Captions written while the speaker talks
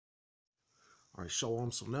All right,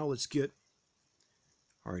 Shalom. So now let's get,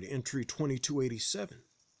 all right, entry 2287.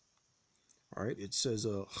 All right, it says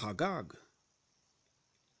Hagag.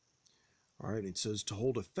 All right, it says to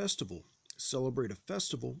hold a festival, celebrate a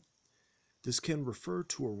festival. This can refer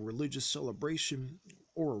to a religious celebration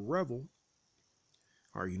or a revel.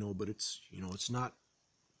 All right, but it's, it's not,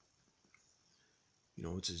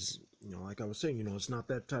 it's, like I was saying, it's not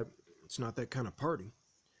that type, it's not that kind of party.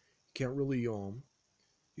 You can't really,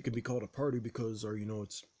 it can be called a party because, or,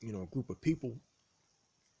 it's, a group of people,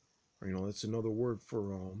 or, that's another word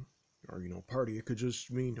for, or, party. It could just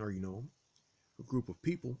mean, or, a group of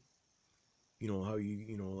people. How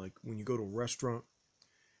like when you go to a restaurant,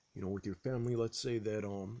 with your family, let's say that,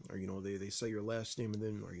 or, they say your last name and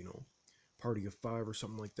then, or, party of five or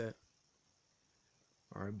something like that.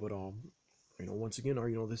 All right, but, once again,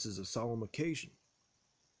 or, this is a solemn occasion.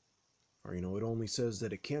 Or, it only says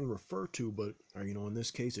that it can refer to, but, or, in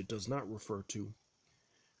this case, it does not refer to,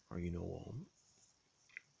 or,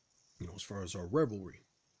 as far as our revelry.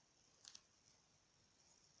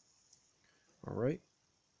 All right.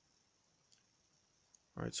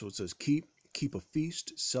 All right, so it says keep a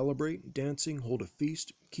feast, celebrate, dancing, hold a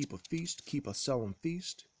feast, keep a solemn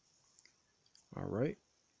feast. All right.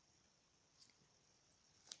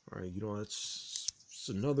 All right, that's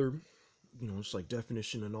another, it's like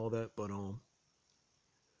definition and all that, but or,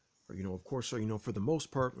 of course, or, for the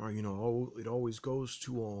most part, or, it always goes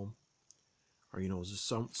to or, is this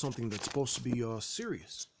something that's supposed to be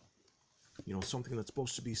serious, something that's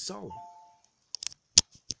supposed to be solemn.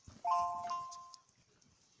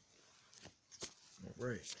 All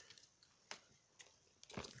right.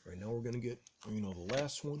 Right now we're gonna get, the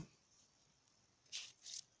last one.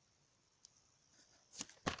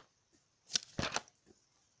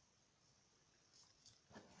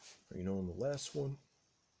 And the last one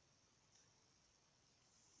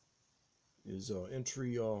is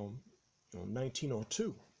entry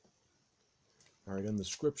 1902. All right, and the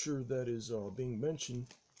scripture that is being mentioned,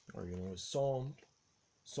 or is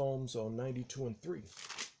Psalms 92 and 3.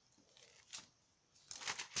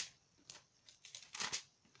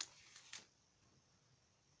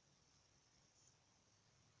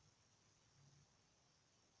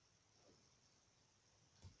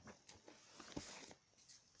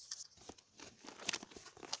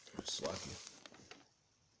 Slack you.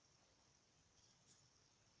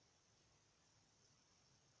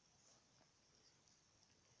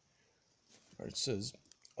 All right, it says,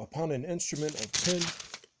 upon an instrument of 10,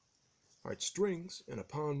 all right, strings, and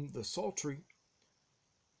upon the psaltery,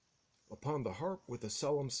 upon the harp with a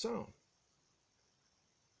solemn sound.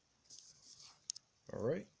 All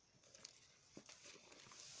right.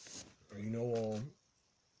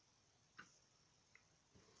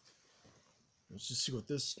 Let's just see what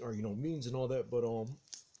this, or means and all that. But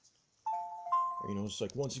it's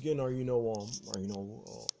like once again,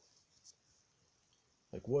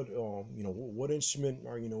 like what what instrument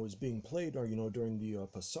is being played, or during the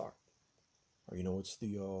Pesach, or it's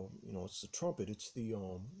the it's the trumpet, it's the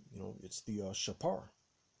it's the shapar,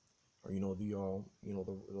 or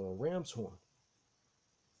the ram's horn.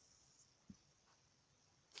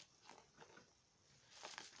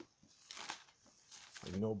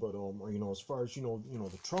 But as far as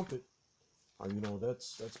the trumpet, or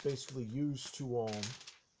that's basically used to or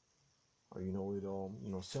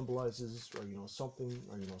it symbolizes, or something,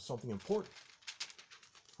 or something important,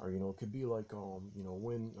 or it could be like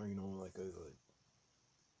when, or like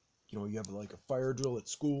you have like a fire drill at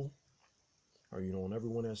school, or and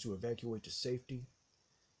everyone has to evacuate to safety,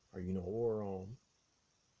 or or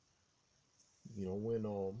when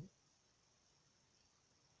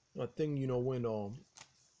a thing, when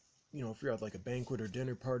if you're at like a banquet or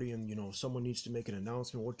dinner party and someone needs to make an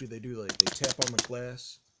announcement, what do? Like they tap on the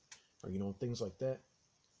glass, or things like that,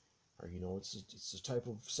 or it's a type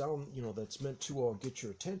of sound that's meant to get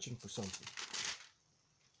your attention for something.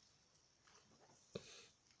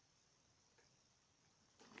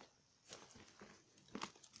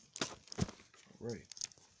 All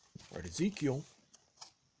right, Ezekiel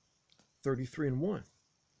 33 and 1.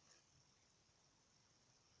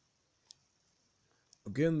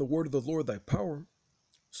 Again, the word of the Lord, thy power,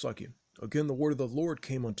 again, the word of the Lord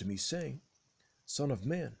came unto me, saying, Son of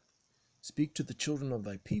man, speak to the children of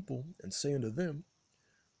thy people, and say unto them,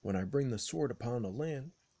 when I bring the sword upon a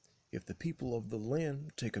land, if the people of the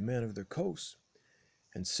land take a man of their coasts,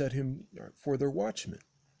 and set him for their watchman,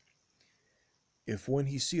 if when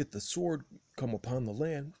he seeth the sword come upon the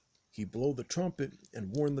land, he blow the trumpet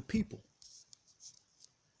and warn the people.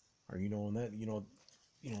 Or and that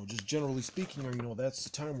just generally speaking, or that's the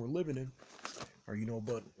time we're living in. Or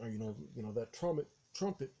but or that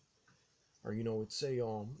trumpet, or it's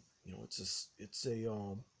a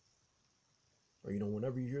or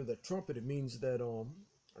whenever you hear that trumpet, it means that or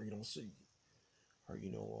see, or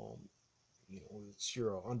it's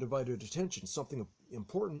your undivided attention, something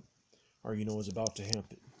important, or is about to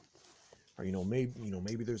happen, or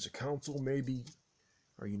maybe there's a council, maybe,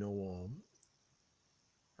 or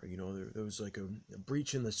there was like a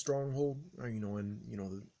breach in the stronghold, or and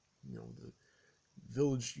the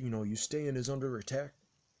village you stay in is under attack,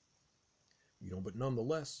 but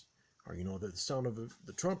nonetheless, or the sound of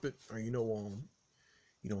the trumpet, or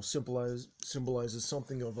symbolizes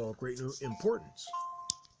something of great importance.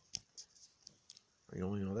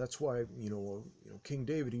 That's why King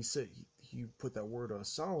David, he said he put that word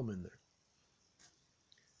solemn in there.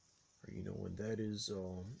 And that is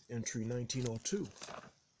entry 1902.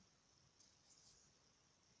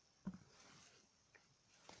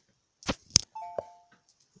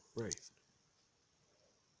 Right.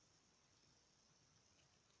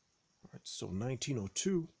 All right. So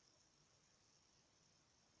 1902.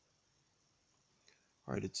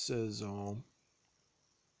 All right. It says let's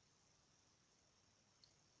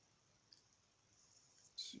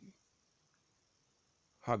see,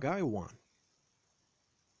 Hagaiwan.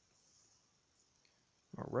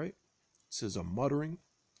 All right. It says a muttering,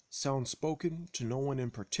 sound spoken to no one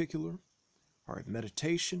in particular. All right.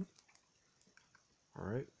 Meditation. All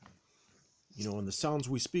right. And the sounds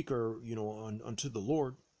we speak are unto the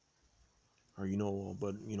Lord. Or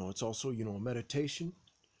but it's also a meditation.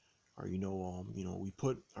 Or we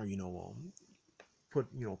put or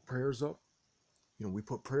put prayers up. We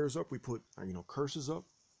put prayers up. We put curses up.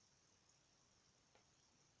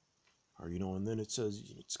 Or and then it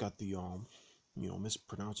says it's got the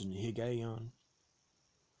mispronouncing Higayon.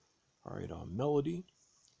 All right, melody,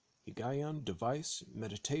 Higayon, device,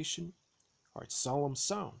 meditation. All right, solemn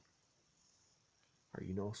sound. All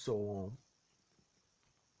right, so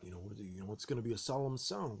it's going to be a solemn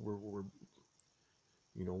sound. We're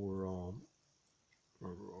you know we're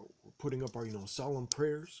we're putting up our solemn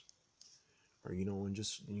prayers, or and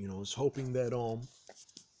just is hoping that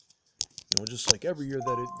just like every year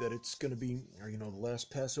that it's going to be, or the last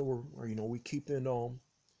Passover, or we keep in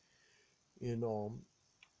in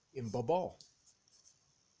Babal,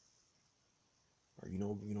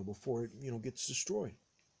 or before it gets destroyed,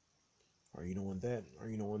 or and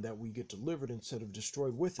that we get delivered instead of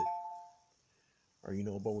destroyed with it, or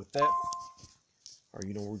but with that, or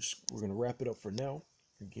we're gonna wrap it up for now,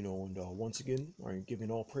 and once again, giving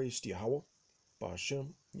all praise to Yahweh,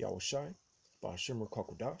 Ba'Shem, Yahushai, Ba'Shem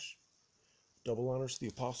Rakakodash. Double honors to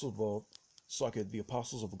the apostles of the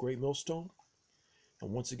apostles of a great millstone.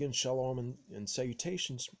 And once again, shalom and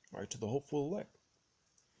salutations, to the hopeful elect.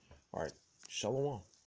 All right, shalom.